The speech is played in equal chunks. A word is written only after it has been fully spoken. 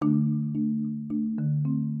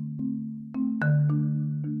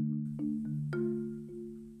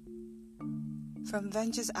From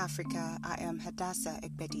Ventures Africa, I am Hadassah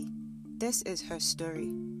Ekbedi. This is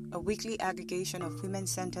Herstory, a weekly aggregation of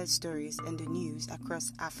women-centered stories in the news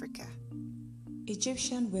across Africa.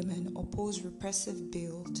 Egyptian women oppose repressive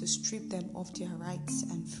bill to strip them of their rights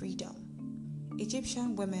and freedom.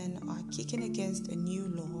 Egyptian women are kicking against a new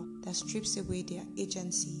law that strips away their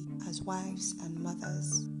agency as wives and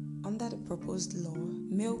mothers. Under the proposed law,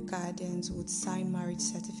 male guardians would sign marriage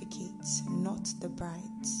certificates, not the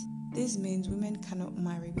brides. This means women cannot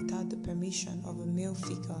marry without the permission of a male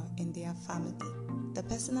figure in their family. The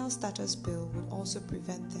personal status bill would also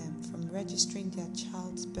prevent them from registering their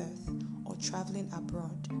child's birth or traveling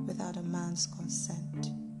abroad without a man's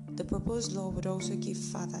consent. The proposed law would also give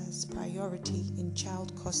fathers priority in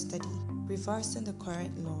child custody, reversing the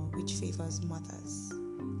current law which favors mothers.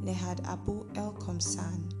 Nehad Abu El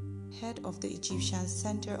Komsan, head of the Egyptian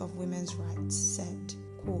Center of Women's Rights, said,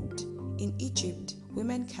 quote, "In Egypt,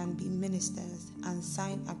 women can be ministers and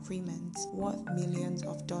sign agreements worth millions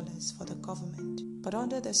of dollars for the government. But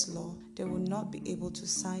under this law, they will not be able to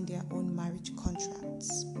sign their own marriage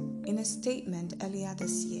contracts." In a statement earlier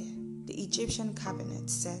this year, the Egyptian cabinet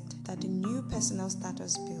said that the new personal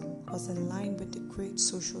status bill was in line with the great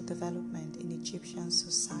social development in Egyptian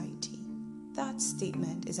society. That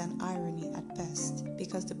statement is an irony at best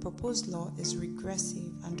because the proposed law is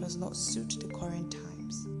regressive and does not suit the current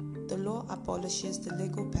times. The law abolishes the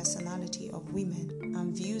legal personality of women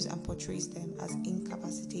and views and portrays them as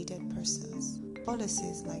incapacitated persons.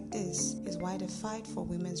 Policies like this is why the fight for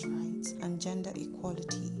women's rights and gender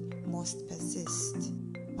equality must persist.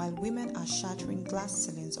 While women are shattering glass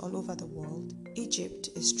ceilings all over the world, Egypt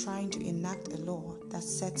is trying to enact a law that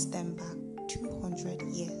sets them back 200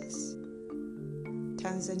 years.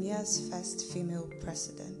 Tanzania's first female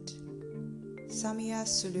president. Samia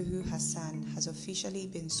Suluhu Hassan has officially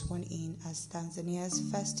been sworn in as Tanzania's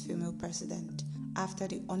first female president after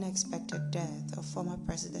the unexpected death of former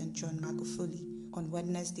President John Magufuli on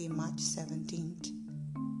Wednesday, March 17th.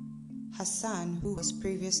 Hassan, who was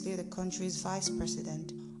previously the country's vice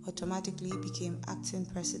president, automatically became acting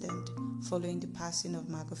president following the passing of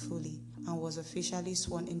Magufuli and was officially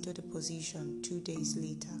sworn into the position 2 days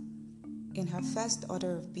later. In her first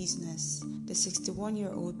order of business, the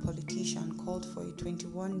 61-year-old politician called for a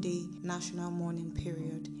 21-day national mourning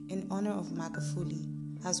period in honor of Magufuli,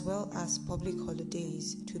 as well as public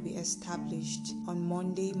holidays to be established on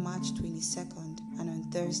Monday, March 22nd and on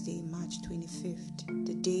Thursday, March 25th,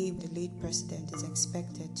 the day the late president is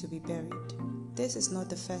expected to be buried. This is not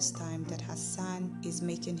the first time that Hassan is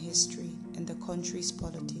making history in the country's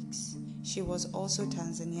politics. She was also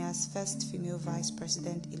Tanzania's first female vice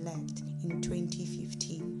president-elect in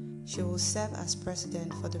 2015. She will serve as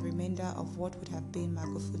president for the remainder of what would have been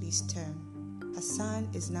Magufuli's term. Hassan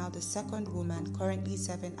is now the second woman currently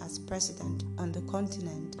serving as president on the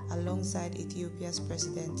continent alongside Ethiopia's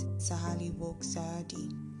president Sahle Work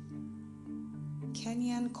Zewde.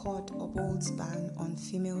 Kenyan court upholds ban on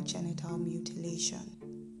female genital mutilation.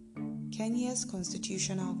 Kenya's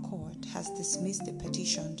Constitutional Court has dismissed the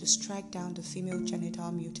petition to strike down the Female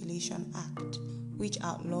Genital Mutilation Act, which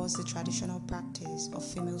outlaws the traditional practice of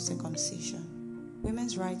female circumcision.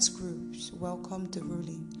 Women's rights groups welcomed the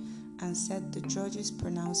ruling and said the judge's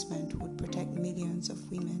pronouncement would protect millions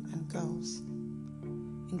of women and girls.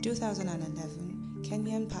 In 2011,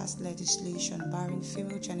 Kenya passed legislation barring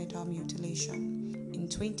female genital mutilation. In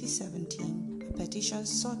 2017, a petition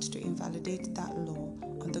sought to invalidate that law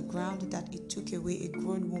on the ground that it took away a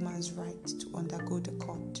grown woman's right to undergo the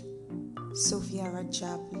court. Sophia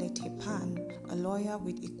Rajab Letepan, a lawyer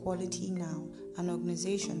with Equality Now, an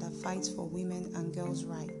organization that fights for women and girls'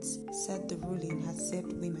 rights, said the ruling had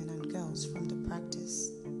saved women and girls from the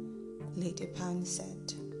practice. Letepan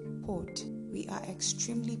said, quote, "We are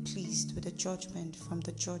extremely pleased with the judgment from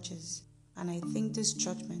the judges, and I think this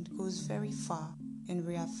judgment goes very far in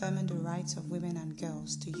reaffirming the rights of women and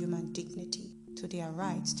girls to human dignity, to their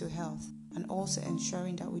rights to health, and also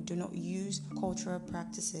ensuring that we do not use cultural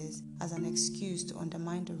practices as an excuse to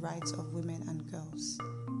undermine the rights of women and girls."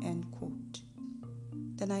 End quote.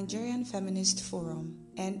 The Nigerian Feminist Forum,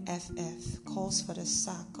 NFF, calls for the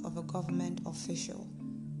sack of a government official.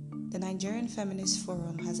 The Nigerian Feminist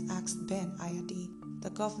Forum has asked Ben Ayade,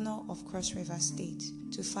 the governor of Cross River State,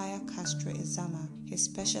 to fire Castro Ezama, his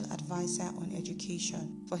special advisor on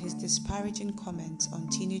education, for his disparaging comments on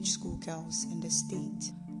teenage schoolgirls in the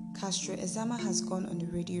state. Castro Ezama has gone on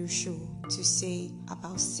a radio show to say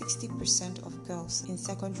about 60% of girls in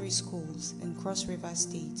secondary schools in Cross River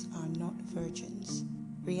State are not virgins.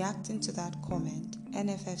 Reacting to that comment,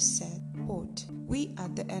 NFF said Quote, "We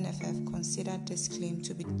at the NFF consider this claim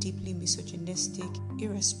to be deeply misogynistic,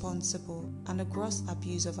 irresponsible, and a gross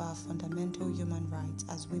abuse of our fundamental human rights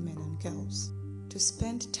as women and girls. To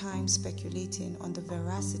spend time speculating on the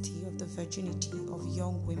veracity of the virginity of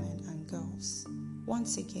young women and girls.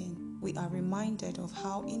 Once again, we are reminded of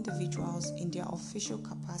how individuals in their official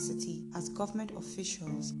capacity as government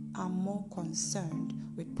officials are more concerned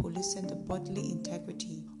with policing the bodily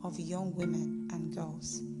integrity of young women and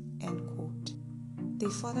girls." End quote. They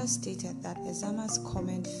further stated that Ezama's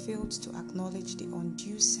comment failed to acknowledge the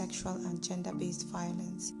undue sexual and gender-based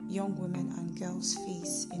violence young women and girls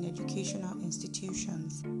face in educational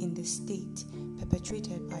institutions in the state,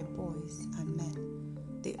 perpetrated by boys and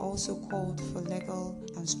men. They also called for legal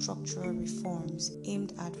and structural reforms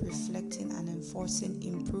aimed at reflecting and enforcing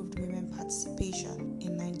improved women participation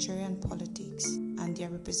in Nigerian politics and their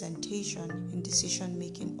representation in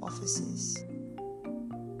decision-making offices.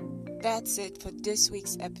 That's it for this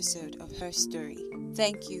week's episode of Herstory.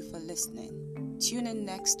 Thank you for listening. Tune in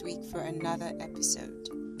next week for another episode.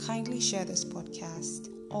 Kindly share this podcast.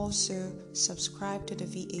 Also, subscribe to the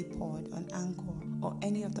VA Pod on Anchor or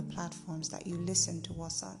any of the platforms that you listen to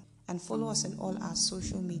us on. And follow us on all our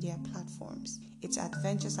social media platforms. It's at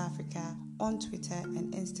Ventures Africa on Twitter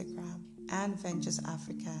and Instagram, and Ventures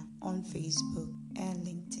Africa on Facebook and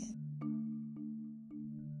LinkedIn.